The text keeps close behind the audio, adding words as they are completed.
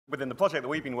Within the project that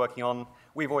we've been working on,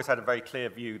 we've always had a very clear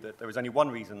view that there is only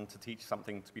one reason to teach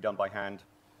something to be done by hand.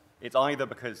 It's either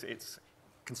because it's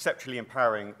conceptually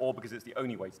empowering or because it's the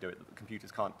only way to do it, that the computers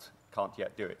can't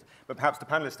yet do it. But perhaps the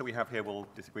panelists that we have here will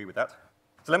disagree with that.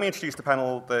 So let me introduce the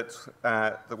panel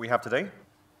that we have today.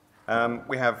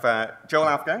 We have Joel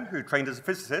Aufgang, who trained as a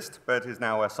physicist, but is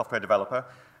now a software developer,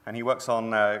 and he works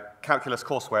on calculus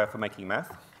courseware for making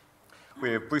math.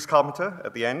 We have Bruce Carpenter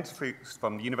at the end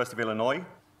from the University of Illinois.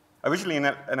 Originally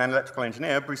an electrical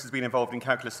engineer, Bruce has been involved in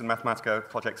calculus and Mathematica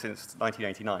projects since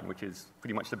 1989, which is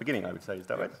pretty much the beginning, I would say. Is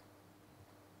that right?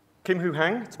 Kim Hu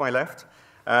Hang, to my left,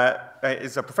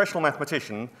 is a professional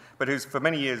mathematician, but who's for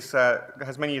many years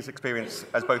has many years' experience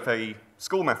as both a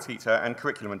school math teacher and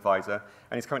curriculum advisor,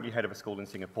 and is currently head of a school in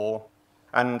Singapore.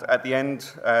 And at the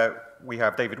end, we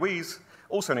have David Wees,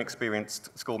 also an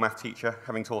experienced school math teacher,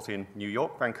 having taught in New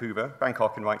York, Vancouver,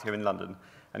 Bangkok, and right here in London,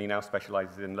 and he now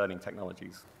specializes in learning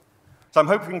technologies. So I'm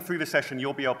hoping through the session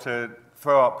you'll be able to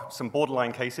throw up some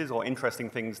borderline cases or interesting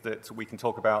things that we can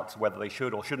talk about whether they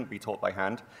should or shouldn't be taught by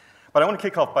hand. But I want to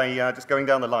kick off by just going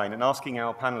down the line and asking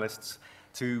our panelists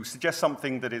to suggest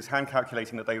something that is hand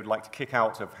calculating that they would like to kick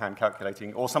out of hand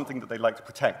calculating, or something that they'd like to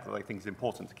protect that they think is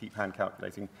important to keep hand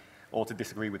calculating, or to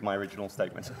disagree with my original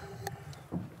statement.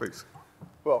 Bruce.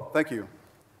 Well, thank you.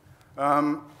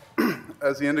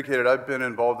 As he indicated, I've been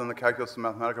involved in the Calculus and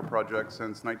Mathematica project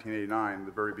since 1989,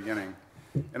 the very beginning.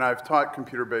 And I've taught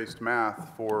computer-based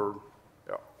math for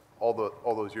all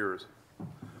those years.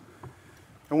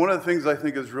 And one of the things I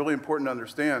think is really important to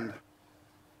understand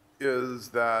is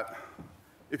that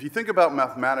if you think about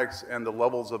mathematics and the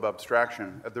levels of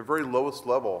abstraction, at the very lowest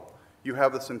level, you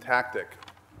have the syntactic,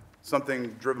 something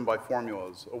driven by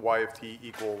formulas, a y of t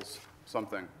equals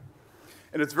something.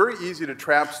 And it's very easy to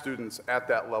trap students at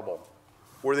that level,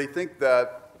 where they think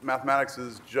that mathematics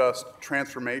is just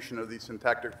transformation of these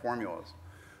syntactic formulas.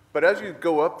 But as you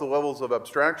go up the levels of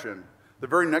abstraction, the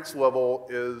very next level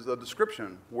is a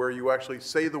description, where you actually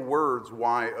say the words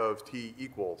y of t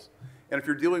equals. And if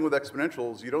you're dealing with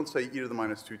exponentials, you don't say e to the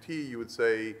minus 2t, you would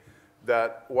say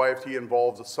that y of t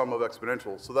involves a sum of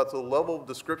exponentials. So that's a level of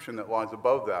description that lies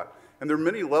above that. And there are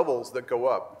many levels that go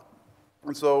up.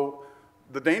 And so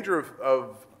the danger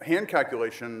of hand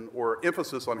calculation, or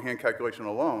emphasis on hand calculation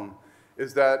alone,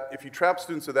 is that if you trap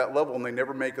students at that level and they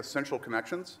never make essential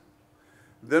connections,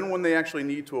 then when they actually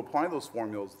need to apply those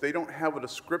formulas, they don't have a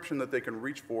description that they can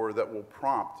reach for that will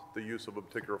prompt the use of a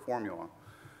particular formula.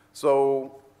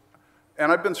 So,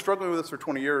 and I've been struggling with this for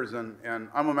 20 years, and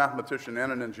I'm a mathematician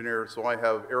and an engineer, so I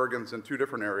have arrogance in two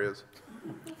different areas.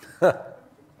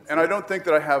 And I don't think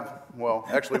that I have, well,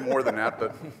 actually more than that,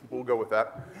 but we'll go with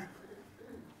that.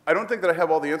 I don't think that I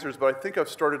have all the answers, but I think I've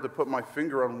started to put my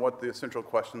finger on what the essential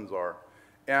questions are.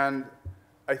 And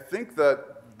I think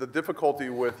that the difficulty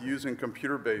with using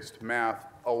computer-based math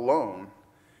alone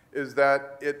is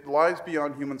that it lies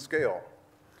beyond human scale.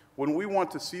 When we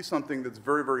want to see something that's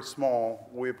very, very small,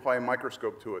 we apply a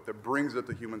microscope to it that brings it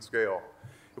to human scale.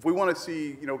 If we want to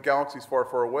see, galaxies far,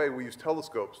 far away, we use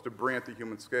telescopes to bring it to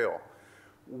human scale.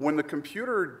 When the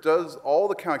computer does all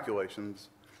the calculations,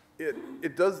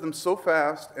 it does them so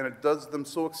fast and it does them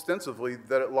so extensively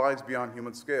that it lies beyond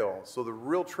human scale. So the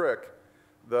real trick,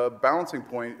 the balancing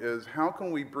point, is how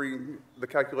can we bring the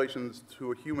calculations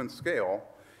to a human scale?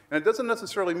 And it doesn't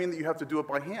necessarily mean that you have to do it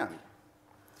by hand.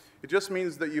 It just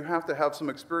means that you have to have some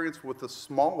experience with the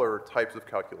smaller types of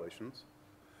calculations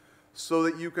so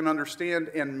that you can understand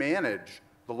and manage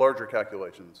the larger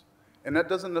calculations. And that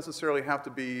doesn't necessarily have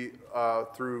to be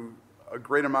through a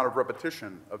great amount of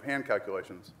repetition of hand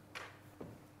calculations.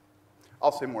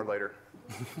 I'll say more later.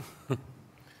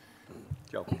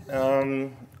 Joe.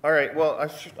 All right. Well,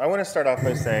 I want to start off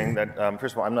by saying that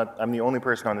first of all, I'm the only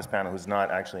person on this panel who's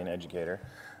not actually an educator.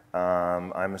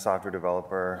 I'm a software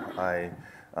developer.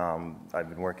 I've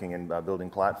been working in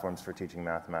building platforms for teaching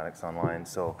mathematics online,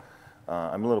 so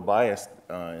I'm a little biased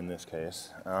in this case.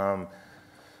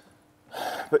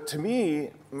 But to me,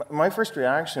 my first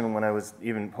reaction when I was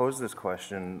even posed this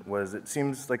question was it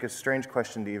seems like a strange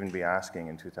question to even be asking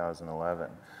in 2011.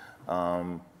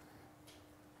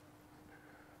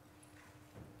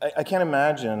 I can't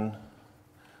imagine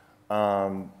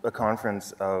a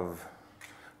conference of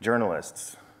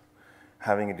journalists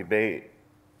having a debate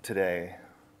today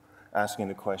asking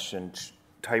the question,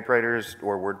 typewriters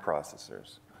or word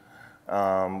processors?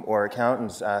 Or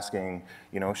accountants asking,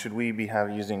 should we be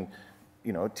using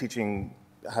teaching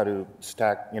how to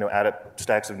stack, add up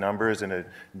stacks of numbers in a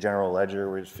general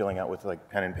ledger we're just filling out with like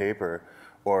pen and paper,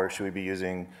 or should we be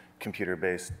using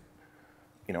computer-based,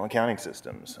 accounting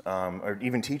systems, or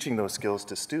even teaching those skills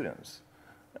to students?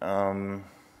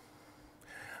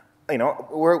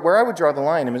 where I would draw the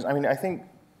line is, I think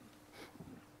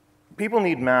people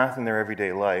need math in their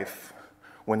everyday life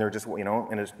when they're just,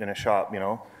 in a shop,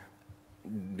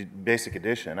 basic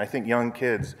addition. I think young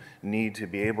kids need to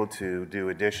be able to do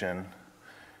addition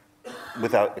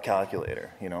without a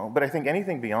calculator, But I think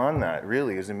anything beyond that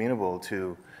really is amenable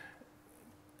to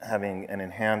having an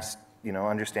enhanced,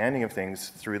 understanding of things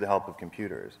through the help of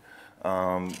computers.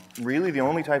 Really, the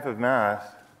only type of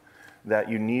math that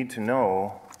you need to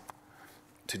know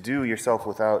to do yourself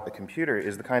without a computer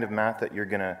is the kind of math that you're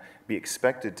going to be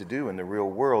expected to do in the real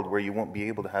world, where you won't be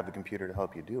able to have a computer to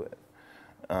help you do it.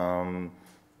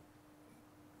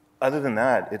 Other than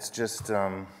that, it's just,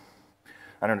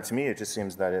 I don't know, to me it just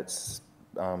seems that it's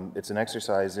an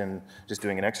exercise in just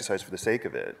doing an exercise for the sake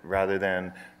of it, rather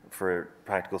than for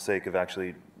practical sake of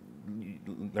actually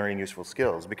learning useful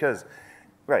skills. Because,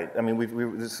 right,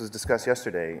 this was discussed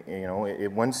yesterday,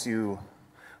 once you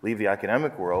leave the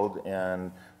academic world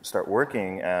and start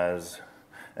working as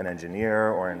an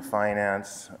engineer or in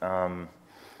finance,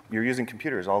 you're using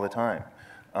computers all the time.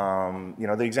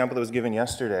 The example that was given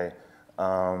yesterday,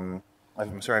 I'm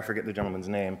sorry, I forget the gentleman's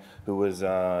name, who was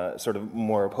sort of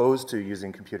more opposed to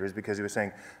using computers because he was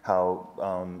saying how,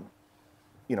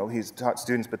 he's taught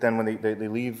students, but then when they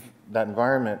leave that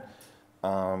environment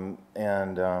and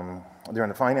they're in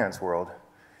the finance world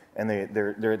and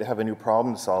they have a new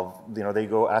problem to solve, they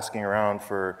go asking around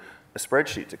for a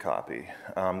spreadsheet to copy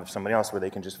of somebody else where they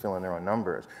can just fill in their own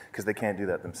numbers because they can't do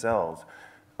that themselves.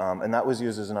 And that was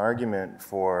used as an argument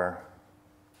for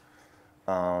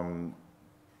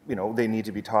they need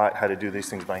to be taught how to do these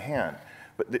things by hand.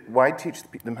 But why teach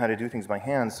them how to do things by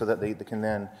hand so that they can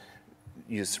then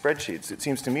use spreadsheets? It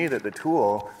seems to me that the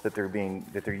tool that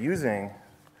they're using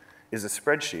is a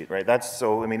spreadsheet, right?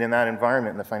 In that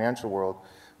environment, in the financial world,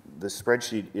 the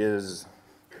spreadsheet is,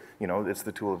 it's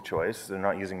the tool of choice. They're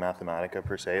not using Mathematica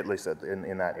per se, at least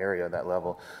in that area, that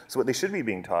level. So what they should be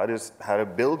being taught is how to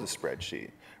build a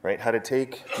spreadsheet, right? How to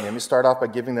take, start off by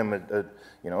giving them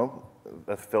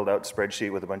a filled out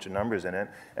spreadsheet with a bunch of numbers in it,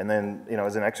 and then,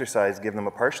 as an exercise, give them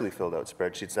a partially filled out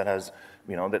spreadsheet that has,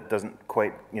 that doesn't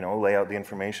quite, lay out the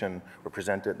information or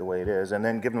present it the way it is, and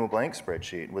then give them a blank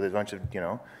spreadsheet with a bunch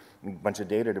of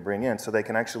data to bring in so they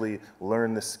can actually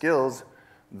learn the skills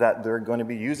that they're going to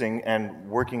be using and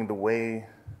working the way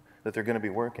that they're going to be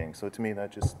working. So to me,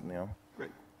 that just,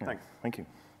 Great, thanks. Thank you.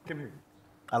 Come here.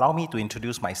 Allow me to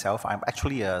introduce myself. I'm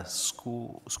actually a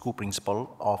school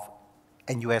principal of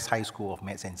NUS High School of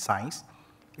Maths and Science.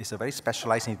 It's a very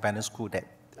specialized independent school that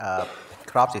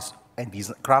crafts and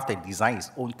designs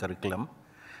its own curriculum.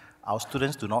 Our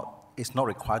students is not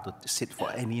required to sit for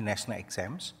any national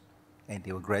exams, and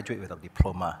they will graduate with a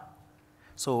diploma.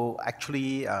 So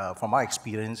actually, from our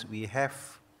experience, we have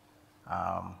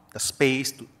the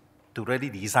space to really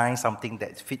design something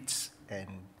that fits and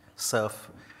serve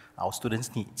our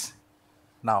students' needs.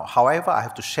 Now, however, I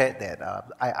have to share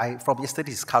that from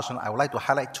yesterday's discussion, I would like to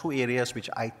highlight two areas which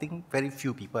I think very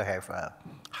few people have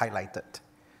highlighted.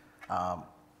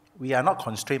 We are not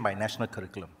constrained by national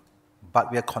curriculum,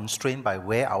 but we are constrained by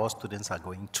where our students are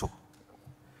going to.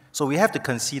 So we have to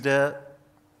consider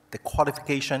the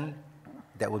qualification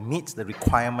that will meet the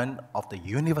requirement of the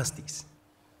universities.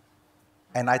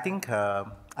 And I think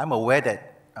I'm aware that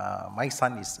my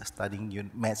son is studying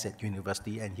maths at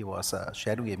university, and he was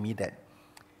sharing with me that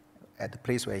at the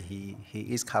place where he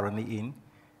is currently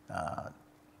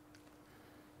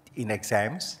in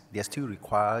exams, they're still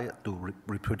required to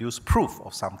reproduce proof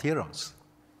of some theorems.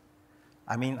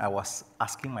 I was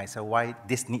asking myself why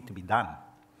this need to be done.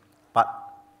 But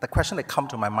the question that comes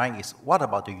to my mind is, what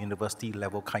about the university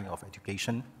level kind of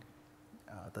education,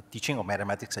 the teaching of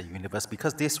mathematics at university,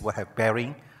 because this will have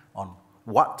bearing on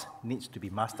what needs to be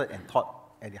mastered and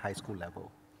taught at the high school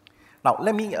level. Now,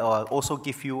 let me also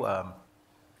give you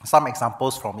some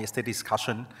examples from yesterday's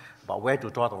discussion about where to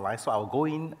draw the line. So I'll go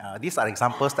in. These are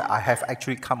examples that I have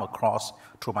actually come across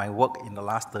through my work in the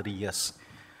last 30 years.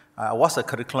 I was a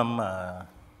curriculum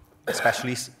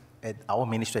specialist at our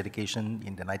Ministry of Education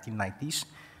in the 1990s.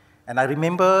 And I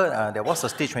remember there was a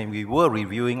stage when we were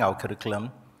reviewing our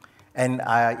curriculum. And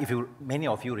many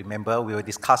of you remember, we were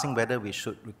discussing whether we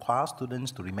should require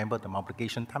students to remember the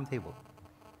multiplication timetable.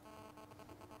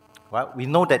 Well, we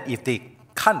know that if they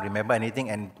can't remember anything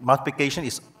and multiplication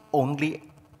is only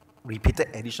repeated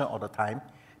addition all the time,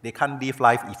 they can't live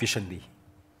life efficiently.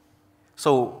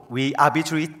 So we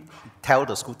arbitrarily tell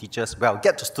the school teachers, well,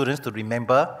 get the students to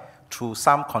remember through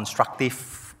some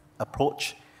constructive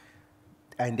approach,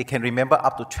 and they can remember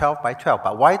up to 12 by 12.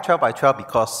 But why 12 by 12?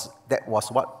 Because that was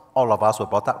what all of us were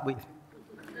brought up with.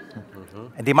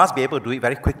 And they must be able to do it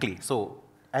very quickly.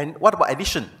 And what about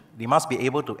addition? They must be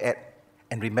able to add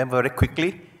and remember very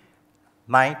quickly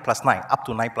 9 plus 9, up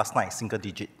to 9 plus 9, single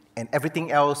digit. And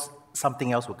everything else,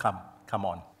 something else will come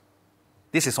on.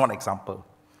 This is one example.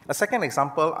 A second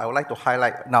example I would like to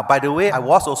highlight. Now, by the way, I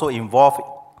was also involved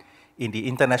in the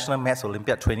International Maths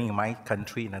Olympiad training in my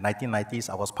country in the 1990s.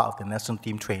 I was part of the national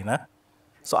team trainer.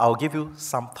 So I'll give you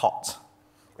some thoughts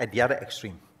at the other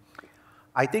extreme.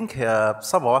 I think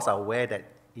some of us are aware that,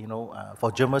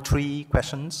 for geometry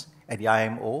questions at the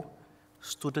IMO,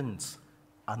 students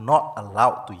are not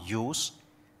allowed to use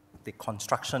the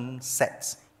construction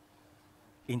sets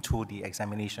into the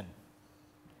examination.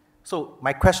 So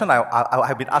my question, I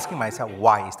have been asking myself,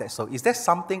 why is that so? Is there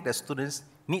something that students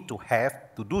need to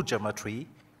have to do geometry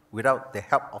without the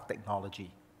help of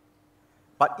technology?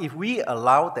 But if we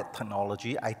allow that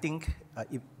technology, I think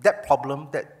if that problem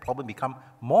become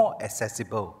more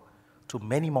accessible to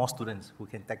many more students who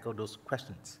can tackle those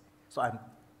questions. So I'm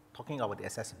talking about the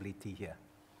accessibility here.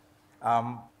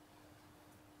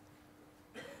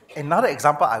 Another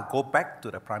example, I'll go back to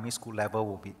the primary school level,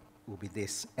 will be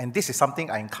this. And this is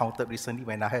something I encountered recently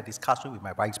when I had a discussion with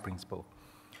my vice principal.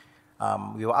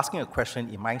 We were asking a question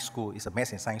in my school, it's a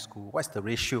maths and science school, what's the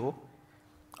ratio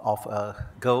of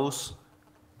girls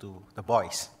to the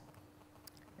boys?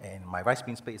 And my vice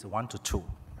principal is 1 to 2.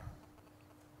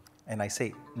 And I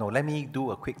say, no, let me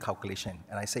do a quick calculation.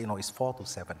 And I say, no, it's 4 to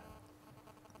 7.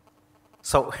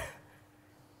 So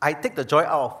I take the joy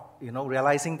out of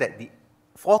realizing that the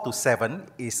 4 to 7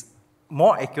 is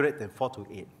more accurate than 4 to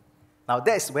 8. Now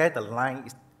that's where the line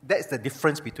is, that's the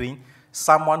difference between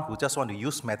someone who just want to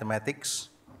use mathematics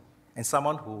and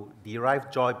someone who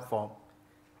derive joy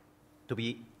to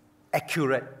be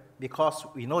accurate, because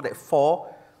we know that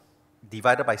 4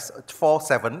 divided by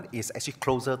 7 is actually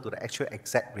closer to the actual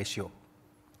exact ratio.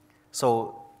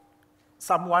 So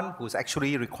someone who's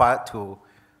actually required to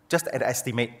just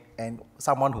estimate and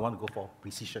someone who want to go for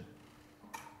precision.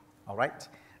 All right?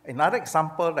 Another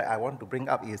example that I want to bring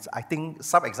up is, I think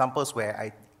some examples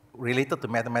where related to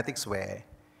mathematics where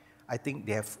I think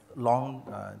they have long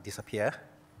disappeared.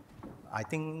 I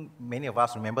think many of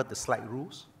us remember the slide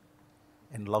rules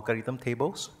and logarithm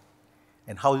tables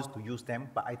and how to use them.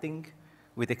 But I think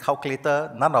with the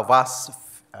calculator, none of us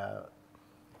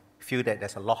feel that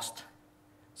there's a lost.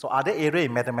 So are there areas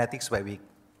in mathematics where we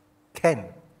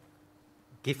can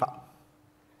give up?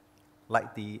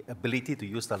 Like the ability to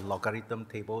use the logarithm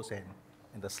tables and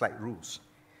the slide rules.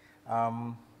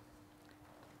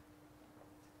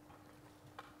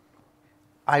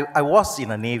 I was in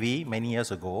the Navy many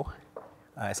years ago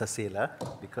as a sailor,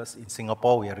 because in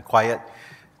Singapore we are required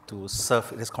to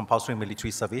serve this compulsory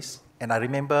military service. And I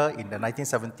remember in the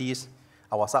 1970s,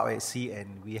 I was out at sea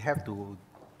and we have to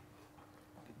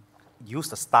use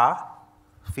the star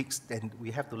fixed, and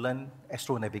we have to learn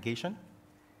astronavigation.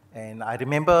 And I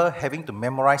remember having to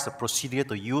memorize the procedure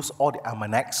to use all the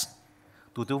almanacs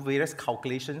to do various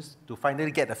calculations to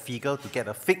finally get a figure, to get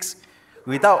a fix,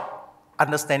 without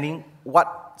understanding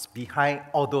what's behind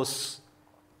all those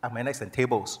almanacs and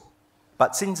tables.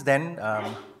 But since then,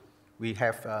 we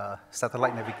have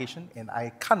satellite navigation, and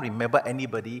I can't remember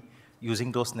anybody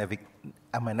using those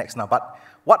almanacs now. But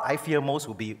what I fear most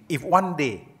would be if one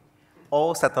day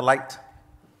all satellite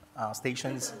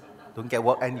stations don't get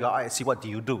work, and you're out at sea, what do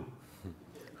you do?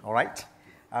 All right?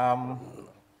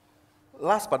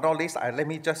 Last but not least, I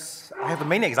have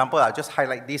many examples. I'll just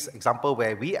highlight this example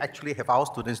where we actually have our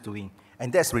students doing,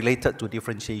 and that's related to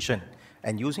differentiation,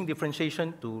 and using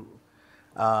differentiation to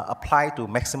apply to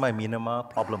maximum and minimum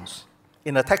problems.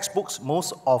 In the textbooks,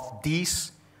 most of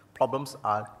these problems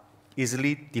are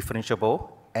easily differentiable,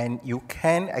 and you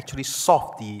can actually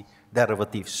solve the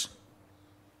derivatives.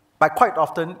 But quite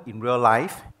often in real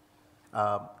life,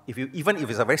 even if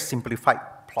it's a very simplified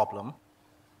problem,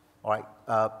 all right,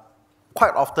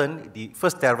 quite often the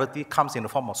first derivative comes in the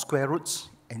form of square roots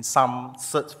in some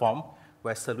third form,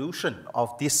 where solution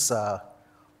of these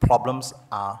problems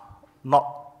are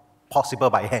not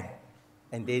possible by hand,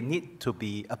 and they need to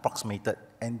be approximated,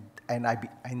 and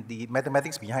the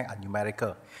mathematics behind are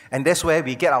numerical. And that's where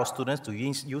we get our students to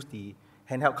use the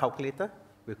handheld calculator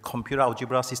with computer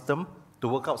algebra system to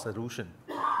work out solution.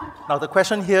 Now the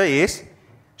question here is,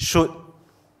 should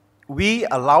we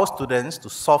allow students to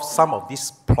solve some of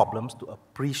these problems to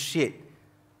appreciate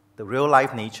the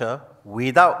real-life nature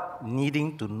without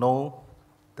needing to know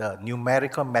the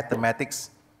numerical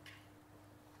mathematics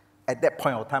at that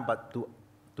point of time, but to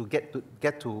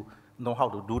get to know how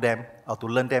to do them or to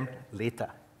learn them later?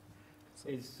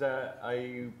 Is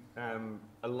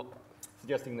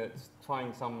suggesting that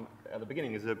trying some at the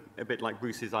beginning is a bit like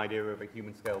Bruce's idea of a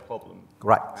human scale problem.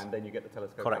 Right. And then you get the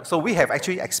telescope. Correct. out. So we have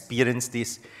actually experienced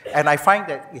this, and I find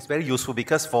that it's very useful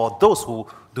because for those who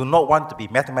do not want to be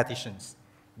mathematicians,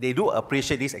 they do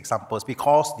appreciate these examples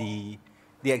because the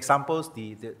examples,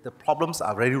 the problems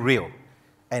are very real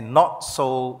and not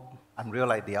so unreal,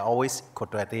 like they are always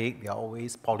quadratic, they are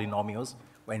always polynomials,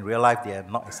 when in real life they are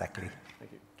not exactly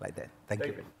like that. Thank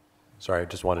you. Sorry, I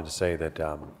just wanted to say that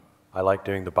I like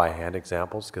doing the by hand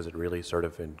examples because it really sort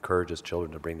of encourages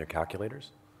children to bring their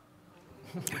calculators.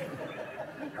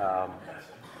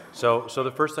 So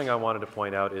the first thing I wanted to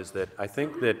point out is that I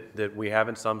think that we have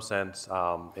in some sense,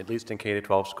 at least in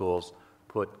K-12 schools,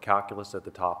 put calculus at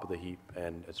the top of the heap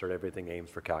and sort of everything aims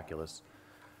for calculus.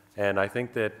 And I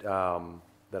think that,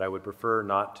 that I would prefer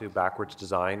not to backwards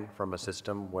design from a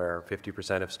system where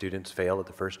 50% of students fail at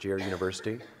the first year of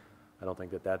university. I don't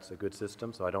think that that's a good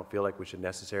system, so I don't feel like we should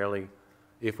necessarily,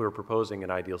 if we're proposing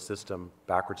an ideal system,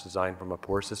 backwards design from a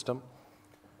poor system.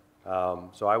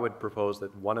 So I would propose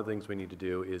that one of the things we need to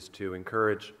do is to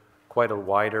encourage quite a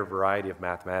wider variety of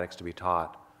mathematics to be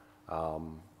taught.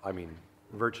 I mean,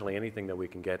 virtually anything that we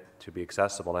can get to be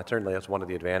accessible, and certainly that's one of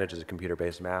the advantages of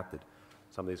computer-based math, that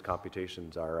some of these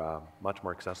computations are much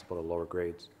more accessible to lower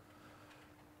grades.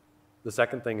 The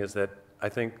second thing is that I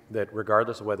think that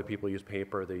regardless of whether people use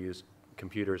paper, they use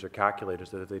computers or calculators,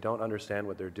 that if they don't understand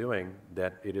what they're doing,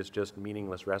 that it is just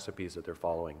meaningless recipes that they're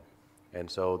following. And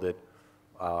so that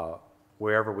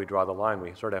wherever we draw the line,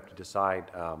 we sort of have to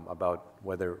decide about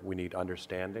whether we need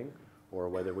understanding or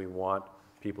whether we want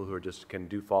people who are just can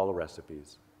follow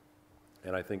recipes.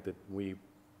 And I think that we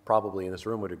probably in this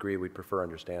room would agree we'd prefer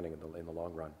understanding in the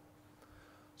long run.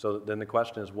 So then the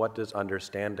question is, what does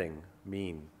understanding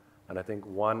mean? And I think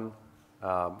one,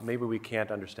 maybe we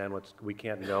can't understand we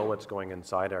can't know what's going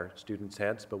inside our students'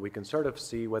 heads, but we can sort of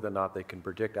see whether or not they can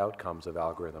predict outcomes of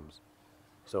algorithms.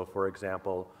 So for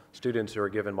example, students who are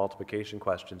given multiplication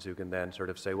questions who can then sort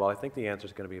of say, well, I think the answer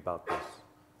is going to be about this,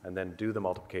 and then do the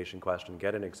multiplication question,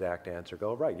 get an exact answer,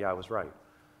 go, right, yeah, I was right.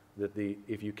 That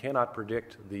if you cannot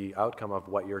predict the outcome of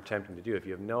what you're attempting to do, if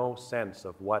you have no sense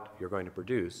of what you're going to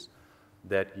produce,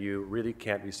 that you really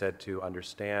can't be said to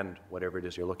understand whatever it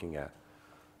is you're looking at.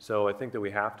 So I think that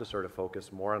we have to sort of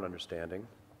focus more on understanding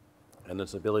and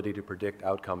this ability to predict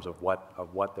outcomes of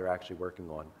what they're actually working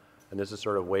on. And this is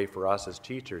sort of a way for us as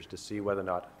teachers to see whether or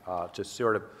not, to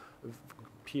sort of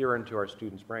peer into our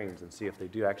students' brains and see if they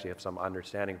do actually have some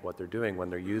understanding of what they're doing when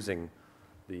they're using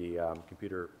the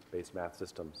computer-based math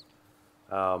systems.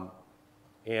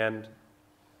 And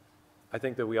I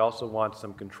think that we also want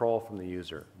some control from the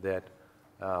user, that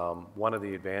one of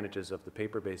the advantages of the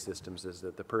paper-based systems is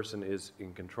that the person is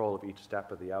in control of each step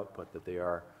of the output, that they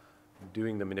are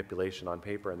doing the manipulation on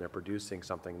paper and they're producing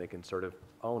something, they can sort of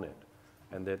own it.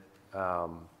 And that,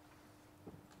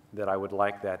 that I would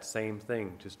like that same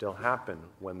thing to still happen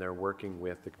when they're working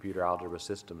with the computer algebra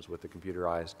systems, with the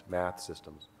computerized math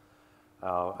systems.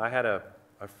 I had a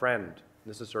friend,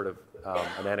 this is sort of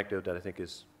an anecdote that I think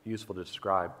is useful to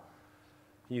describe.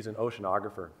 He's an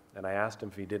oceanographer, and I asked him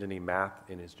if he did any math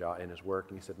in his job, in his work,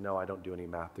 and he said, no, I don't do any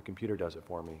math, the computer does it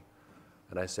for me.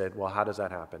 And I said, well, how does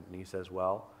that happen? And he says,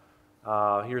 well,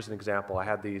 here's an example. I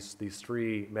had these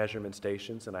 3 measurement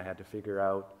stations, and I had to figure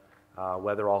out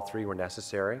whether all 3 were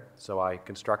necessary. So I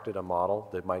constructed a model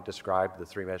that might describe the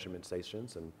 3 measurement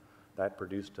stations, and that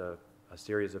produced a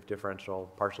series of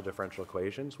partial differential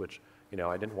equations, which, you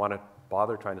know, I didn't want to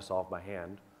bother trying to solve by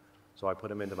hand. So I put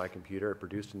them into my computer. It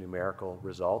produced a numerical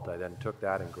result. I then took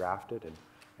that and graphed it and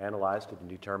analyzed it and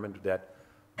determined that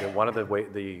one of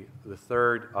the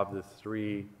third of the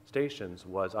 3 stations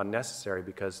was unnecessary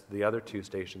because the other 2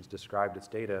 stations described its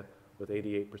data with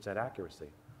 88% accuracy.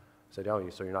 I said, oh,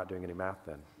 so you're not doing any math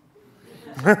then.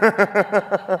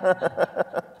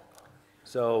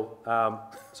 So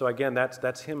again,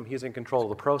 that's him. He's in control of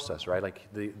the process, right? Like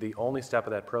the only step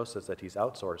of that process that he's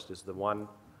outsourced is that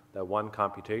one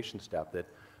computation step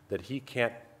that he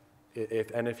can't.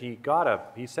 If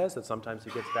he says that sometimes he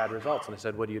gets bad results, and I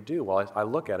said, what do you do? Well, I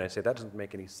look at it and I say, that doesn't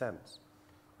make any sense,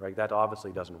 right? That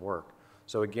obviously doesn't work.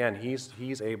 So again,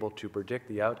 he's able to predict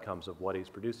the outcomes of what he's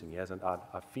producing. He has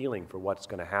a feeling for what's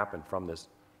going to happen from this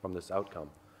outcome.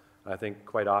 I think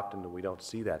quite often we don't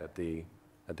see that at the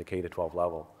K-12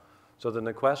 level. So then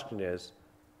the question is,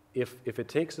 if it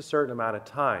takes a certain amount of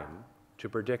time to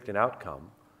predict an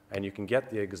outcome, and you can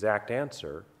get the exact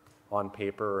answer on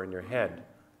paper or in your head,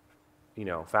 you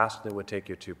know, faster than it would take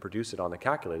you to produce it on the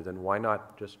calculator, then why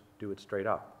not just do it straight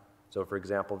up? So for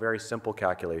example, very simple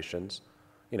calculations,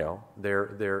 you know,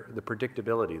 the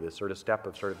predictability, the sort of step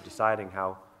of sort of deciding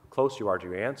how close you are to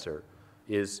your answer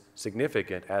is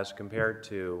significant as compared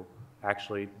to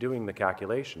actually doing the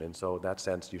calculation. And so in that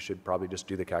sense, you should probably just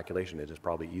do the calculation. It is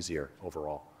probably easier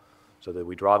overall. So that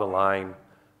we draw the line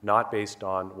not based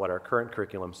on what our current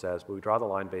curriculum says, but we draw the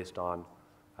line based on,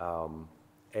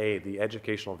 A, the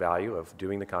educational value of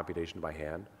doing the computation by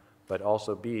hand, but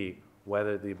also B,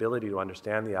 whether the ability to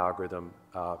understand the algorithm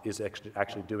is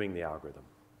actually doing the algorithm.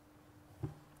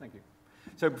 Thank you.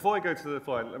 So before I go to the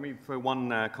floor, let me throw one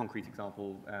concrete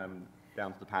example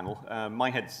down to the panel.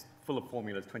 My head's full of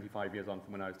formulas 25 years on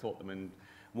from when I was taught them, and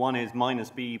one is minus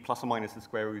b plus or minus the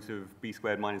square root of b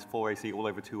squared minus 4ac all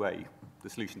over 2a, the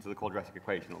solution to the quadratic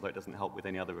equation, although it doesn't help with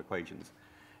any other equations.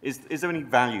 Is there any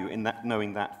value in that,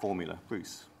 knowing that formula,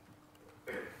 Bruce?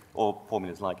 Or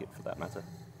formulas like it, for that matter?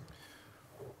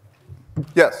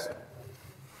 Yes.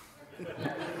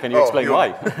 Can you explain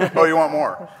why? Oh, you want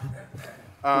more?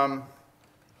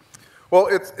 Well,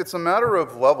 it's a matter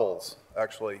of levels,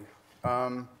 actually.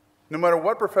 No matter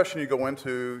what profession you go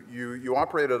into, you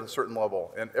operate at a certain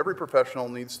level, and every professional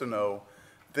needs to know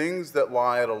things that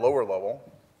lie at a lower level.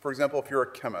 For example, if you're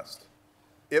a chemist,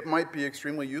 it might be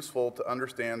extremely useful to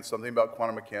understand something about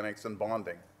quantum mechanics and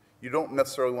bonding. You don't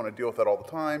necessarily want to deal with that all the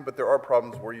time, but there are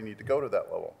problems where you need to go to that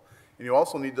level. And you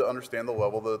also need to understand the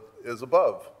level that is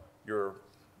above your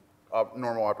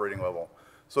normal operating level,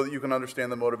 so that you can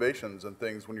understand the motivations and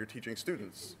things when you're teaching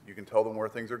students. You can tell them where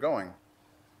things are going.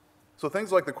 So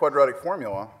things like the quadratic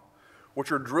formula,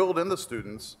 which are drilled into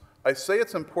students, I say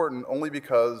it's important only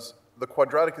because the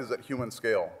quadratic is at human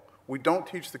scale. We don't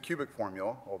teach the cubic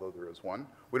formula, although there is one.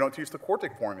 We don't teach the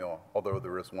quartic formula, although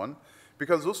there is one,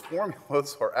 because those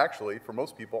formulas are actually, for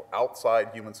most people, outside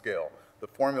human scale. The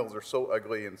formulas are so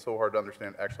ugly and so hard to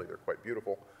understand. Actually, they're quite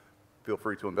beautiful. Feel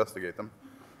free to investigate them.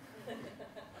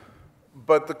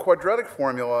 But the quadratic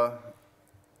formula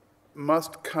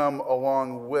must come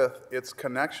along with its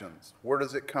connections. Where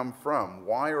does it come from?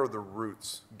 Why are the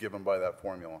roots given by that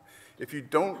formula? If you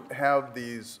don't have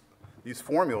these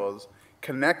formulas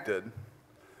connected,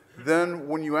 then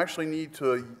when you actually need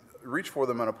to reach for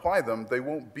them and apply them, they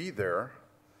won't be there,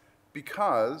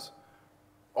 because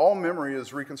all memory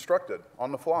is reconstructed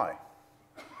on the fly.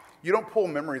 You don't pull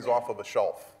memories off of a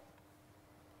shelf.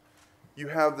 You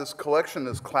have this collection,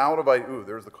 this cloud of ideas. Ooh,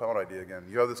 there's the cloud idea again.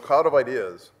 You have this cloud of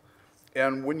ideas,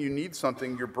 and when you need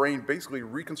something, your brain basically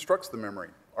reconstructs the memory.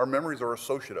 Our memories are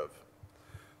associative.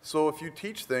 So if you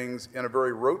teach things in a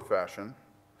very rote fashion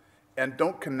and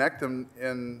don't connect them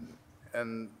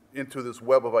into this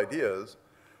web of ideas,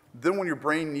 then when your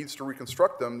brain needs to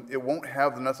reconstruct them, it won't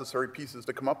have the necessary pieces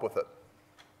to come up with it.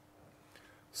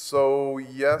 So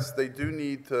yes, they do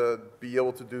need to be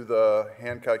able to do the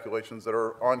hand calculations that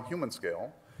are on human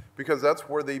scale, because that's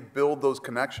where they build those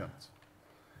connections.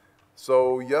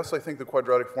 So yes, I think the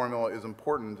quadratic formula is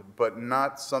important, but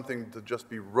not something to just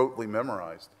be rotely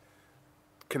memorized.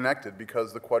 Connected,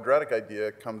 because the quadratic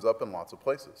idea comes up in lots of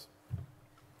places.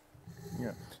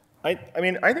 Yeah. I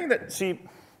mean, I think that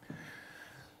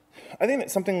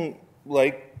something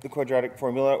like the quadratic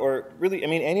formula, or really, I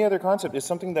mean, any other concept, is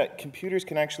something that computers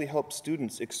can actually help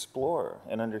students explore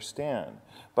and understand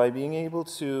by being able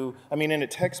to, I mean, in a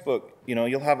textbook,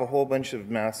 you'll have a whole bunch of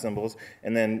math symbols,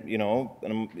 and then,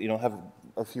 have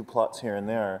a few plots here and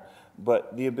there,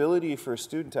 but the ability for a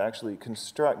student to actually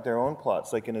construct their own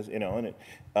plots, like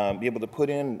be able to put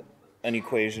in an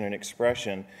equation, an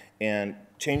expression, and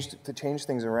change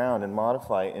things around and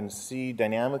modify and see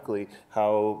dynamically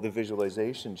how the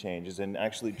visualization changes, and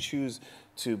actually choose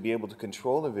to be able to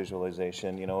control the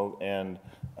visualization, and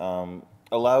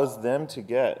allows them to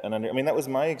get I mean, that was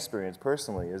my experience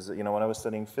personally, is, when I was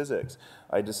studying physics,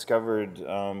 I discovered,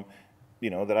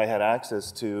 that I had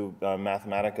access to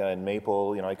Mathematica and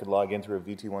Maple. I could log in through a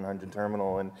VT100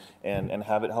 terminal and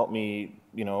have it help me,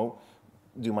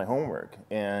 do my homework.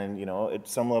 And, at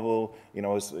some level,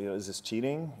 is this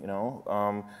cheating?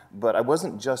 But I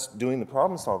wasn't just doing the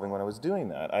problem solving when I was doing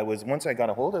that. Once I got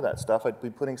a hold of that stuff, I'd be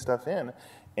putting stuff in,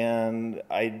 and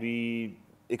I'd be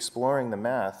exploring the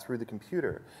math through the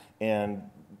computer and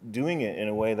doing it in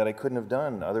a way that I couldn't have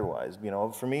done otherwise.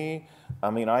 For me, I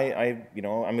mean,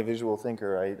 I'm a visual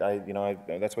thinker.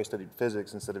 That's why I studied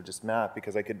physics instead of just math,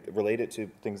 because I could relate it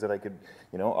to things that I could,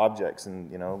 objects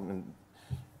and,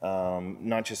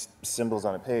 not just symbols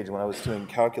on a page. When I was doing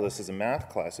calculus as a math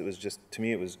class, it was just, to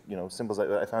me, it was, symbols.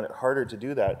 I found it harder to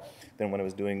do that than when I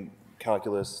was doing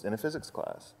calculus in a physics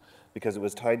class, because it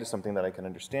was tied to something that I could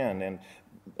understand.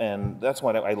 And that's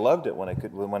why I loved it when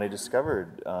I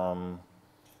discovered,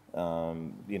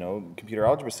 computer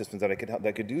algebra systems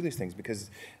that could do these things,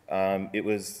 because it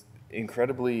was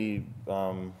incredibly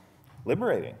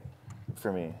liberating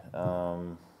for me.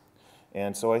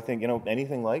 And so I think,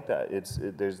 anything like that,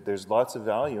 there's lots of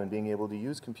value in being able to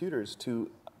use computers to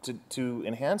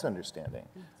enhance understanding.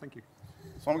 Thank you.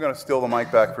 So I'm going to steal the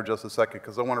mic back for just a second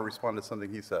because I want to respond to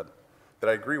something he said that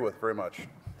I agree with very much.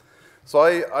 So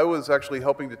I was actually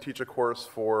helping to teach a course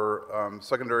for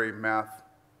secondary math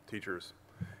teachers.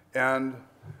 And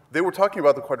they were talking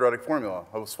about the quadratic formula.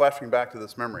 I was flashing back to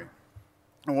this memory.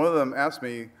 And one of them asked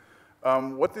me,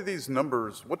 what do these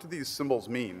numbers, what do these symbols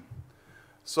mean?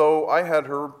 So I had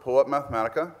her pull up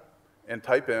Mathematica and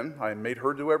type in, I made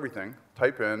her do everything,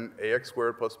 type in ax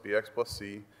squared plus bx plus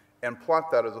c, and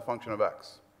plot that as a function of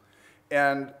x.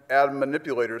 And add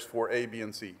manipulators for a, b,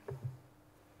 and c.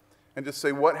 And just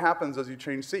say, what happens as you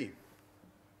change c?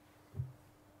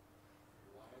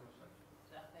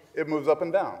 It moves up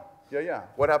and down. Yeah.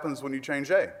 What happens when you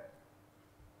change a?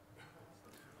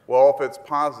 Well, if it's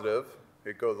positive,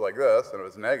 it goes like this, and if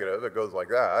it's negative, it goes like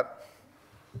that.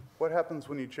 What happens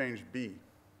when you change b?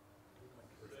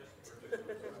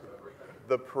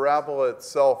 The parabola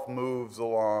itself moves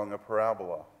along a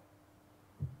parabola.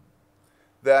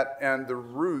 That, and the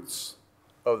roots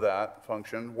of that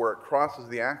function, where it crosses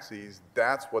the axes,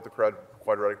 that's what the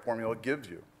quadratic formula gives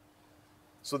you.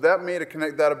 So that made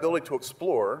that ability to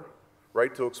explore,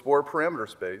 right, to explore parameter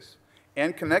space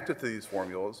and connect it to these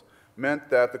formulas meant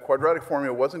that the quadratic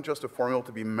formula wasn't just a formula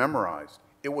to be memorized.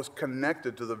 It was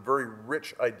connected to the very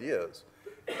rich ideas.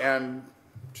 And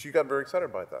she got very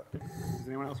excited by that. Does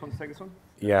anyone else want to take this one?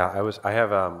 Yeah, I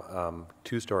have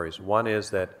two stories. One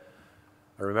is that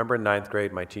I remember in 9th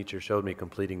grade, my teacher showed me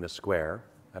completing the square,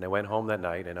 and I went home that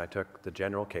night and I took the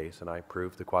general case and I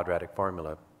proved the quadratic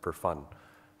formula for fun.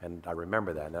 And I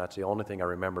remember that, and that's the only thing I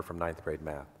remember from 9th grade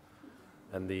math.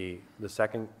 And the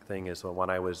second thing is when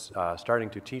I was starting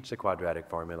to teach the quadratic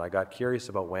formula, I got curious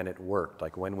about when it worked,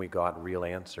 like when we got real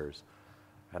answers.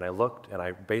 And I looked, and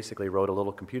I basically wrote a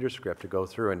little computer script to go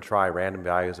through and try random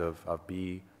values of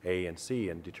B, A, and C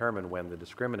and determine when the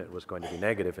discriminant was going to be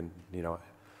negative. And,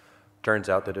 turns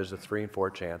out that there's a 3 in 4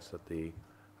 chance that the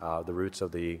roots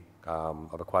of a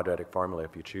quadratic formula,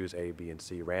 if you choose A, B, and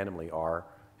C randomly, are,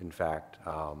 in fact,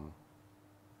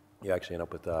 you actually end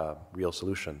up with real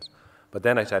solutions. But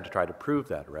then I had to try to prove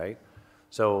that, right?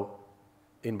 So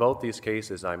in both these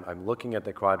cases, I'm looking at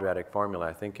the quadratic formula,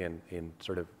 I think, in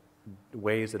sort of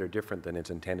ways that are different than it's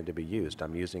intended to be used.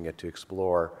 I'm using it to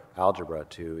explore algebra,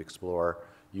 to explore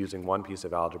using one piece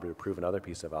of algebra to prove another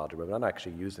piece of algebra, but I'm not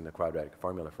actually using the quadratic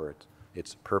formula for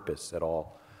its purpose at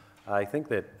all. I think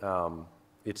that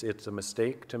it's a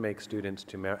mistake to make students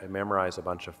to memorize a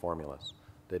bunch of formulas,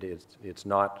 that it's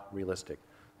not realistic.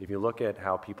 If you look at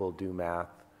how people do math,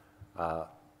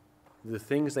 the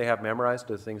things they have memorized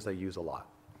are the things they use a lot.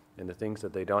 And the things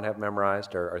that they don't have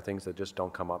memorized are things that just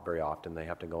don't come up very often. They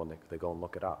have to go and they go and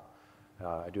look it up.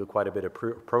 I do quite a bit of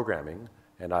programming,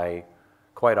 and I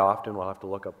quite often will have to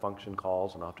look up function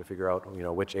calls and I'll have to figure out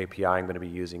which API I'm going to be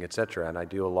using, etc. And I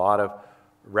do a lot of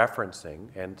referencing,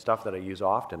 and stuff that I use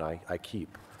often I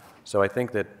keep. So I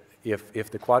think that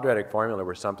if the quadratic formula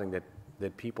were something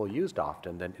that people used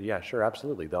often, then yeah, sure,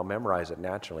 absolutely, they'll memorize it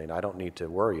naturally, and I don't need to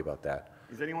worry about that.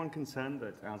 Is anyone concerned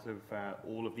that out of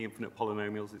all of the infinite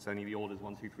polynomials, it's only the orders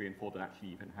 1, 2, 3, and 4 that actually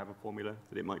even have a formula?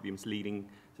 That it might be misleading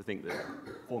to think that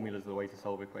formulas are the way to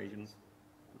solve equations?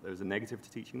 That there's a negative to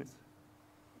teaching this?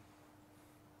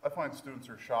 I find students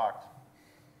are shocked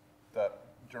that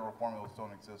general formulas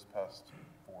don't exist past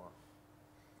 4.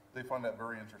 They find that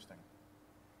very interesting.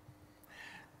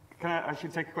 I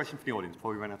should take a question from the audience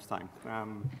before we run out of time.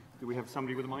 Do we have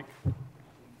somebody with a mic?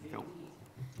 Phil.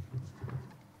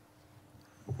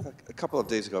 A couple of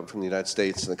days ago, I'm from the United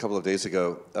States, and a couple of days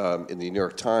ago in the New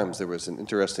York Times, there was an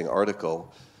interesting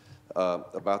article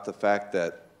about the fact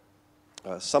that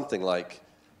something like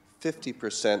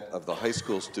 50% of the high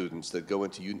school students that go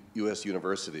into U.S.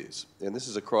 universities, and this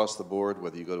is across the board,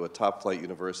 whether you go to a top-flight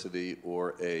university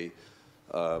or a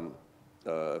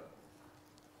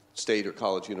state or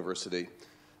college university,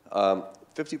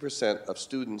 50% of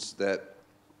students that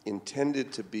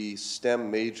intended to be STEM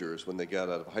majors when they got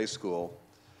out of high school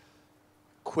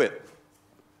quit.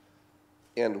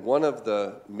 And one of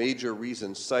the major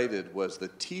reasons cited was the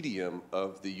tedium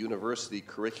of the university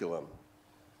curriculum.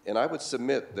 And I would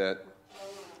submit that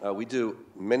we do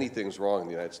many things wrong in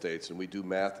the United States, and we do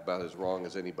math about as wrong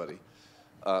as anybody.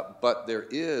 But there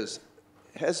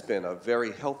has been a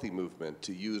very healthy movement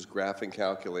to use graphing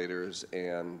calculators,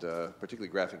 and particularly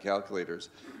graphing calculators,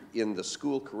 in the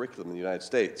school curriculum in the United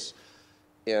States.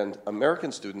 And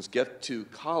American students get to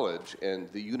college,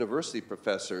 and the university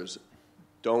professors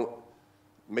don't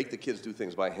make the kids do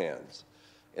things by hands.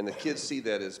 And the kids see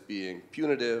that as being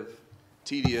punitive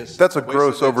tedious. That's a waste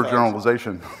gross of their time.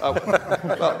 overgeneralization.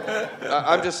 Well,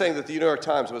 I'm just saying that the New York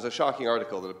Times was a shocking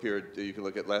article that appeared. You can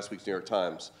look at last week's New York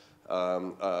Times,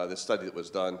 the study that was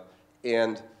done,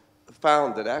 and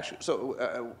found that actually.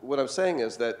 So what I'm saying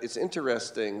is that it's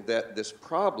interesting that this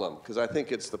problem, because I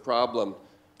think it's the problem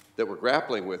that we're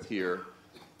grappling with here,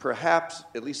 perhaps,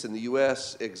 at least in the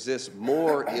U.S., exists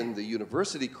more in the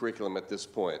university curriculum at this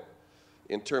point,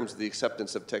 in terms of the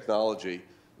acceptance of technology,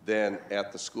 than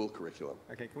at the school curriculum.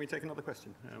 Okay, can we take another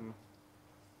question?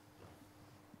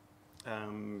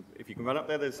 If you can run up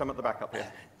there, there's some at the back up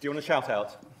here. Do you want to shout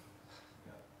out?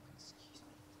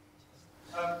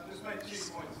 Just make 2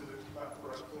 points about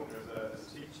what I thought as a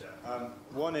teacher.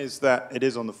 One is that it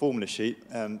is on the formula sheet,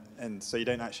 and so you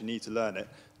don't actually need to learn it.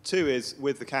 2 is,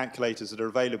 with the calculators that are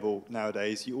available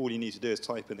nowadays, all you need to do is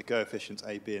type in the coefficients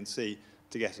A, B, and C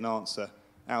to get an answer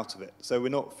out of it. So we're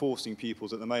not forcing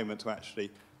pupils at the moment to actually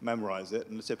memorize it,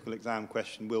 and the typical exam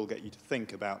question will get you to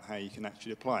think about how you can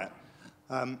actually apply it.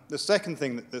 The second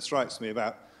thing that strikes me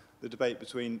about the debate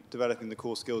between developing the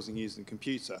core skills and using the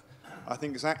computer, I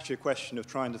think it's actually a question of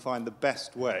trying to find the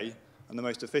best way and the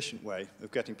most efficient way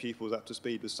of getting pupils up to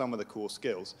speed with some of the core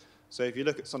skills. So if you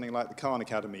look at something like the Khan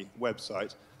Academy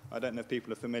website, I don't know if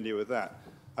people are familiar with that,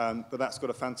 but that's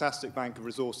got a fantastic bank of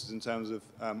resources in terms of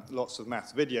lots of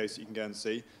maths videos that you can go and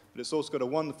see, but it's also got a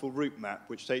wonderful route map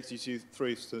which takes you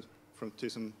through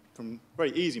from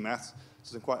very easy maths to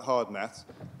some quite hard maths,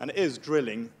 and it is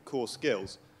drilling core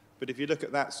skills. But if you look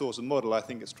at that sort of model, I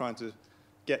think it's trying to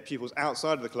get pupils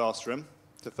outside of the classroom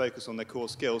to focus on their core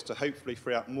skills, to hopefully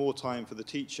free up more time for the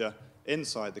teacher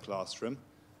inside the classroom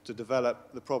to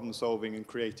develop the problem-solving and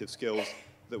creative skills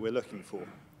that we're looking for.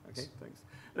 Okay, thanks.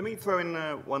 Let me throw in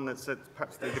one that's at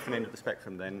perhaps the different end of the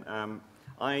spectrum then.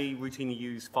 I routinely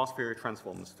use fast Fourier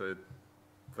transforms for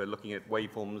looking at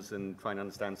waveforms and trying to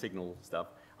understand signal stuff.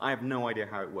 I have no idea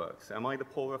how it works. Am I the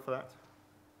poorer for that?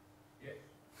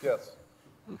 Yes.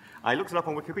 I looked it up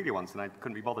on Wikipedia once and I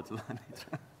couldn't be bothered to learn it.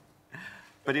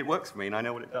 But it works for me and I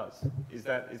know what it does. Is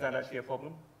that actually a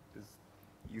problem?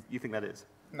 You think that is?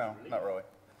 No, not really.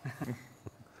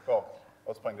 Well, I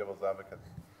was playing devil's advocate.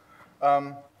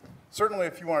 Certainly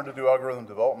if you wanted to do algorithm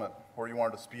development or you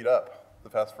wanted to speed up the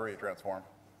fast Fourier transform,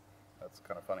 that's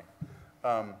kind of funny,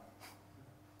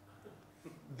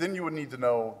 then you would need to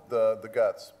know the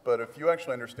guts. But if you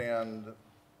actually understand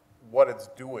what it's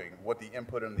doing, what the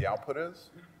input and the output is,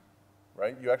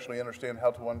 right? You actually understand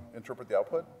how to interpret the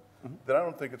output, then I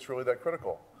don't think it's really that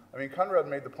critical. I mean, Conrad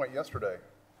made the point yesterday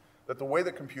that the way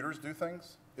that computers do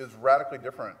things is radically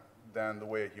different than the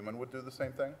way a human would do the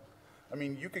same thing. I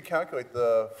mean, you could calculate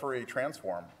the Fourier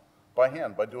transform by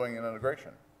hand by doing an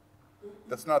integration.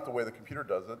 That's not the way the computer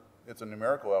does it. It's a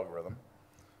numerical algorithm.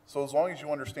 So as long as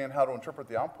you understand how to interpret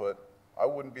the output, I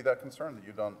wouldn't be that concerned that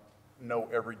you don't know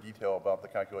every detail about the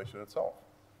calculation itself.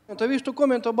 And I wish to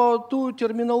comment about 2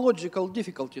 terminological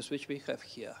difficulties which we have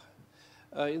here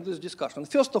in this discussion.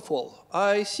 First of all,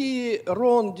 I see a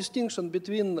wrong distinction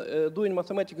between doing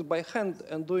mathematics by hand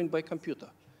and doing by computer.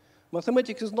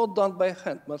 Mathematics is not done by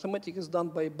hand. Mathematics is done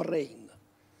by brain.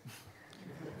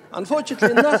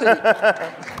 Unfortunately, nothing.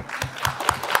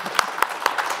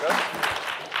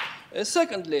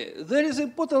 Secondly, there is an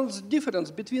important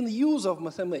difference between use of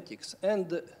mathematics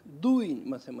and doing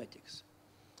mathematics.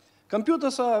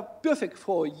 Computers are perfect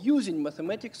for using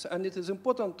mathematics, and it is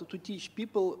important to teach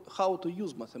people how to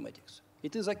use mathematics.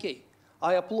 It is okay.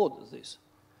 I applaud this.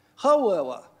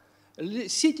 However,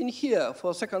 sitting here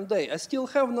for a second day, I still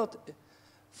have not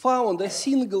found a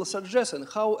single suggestion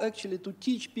how actually to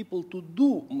teach people to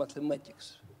do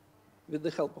mathematics with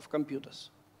the help of computers.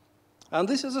 And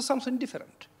this is something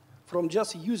different from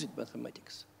just using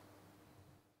mathematics.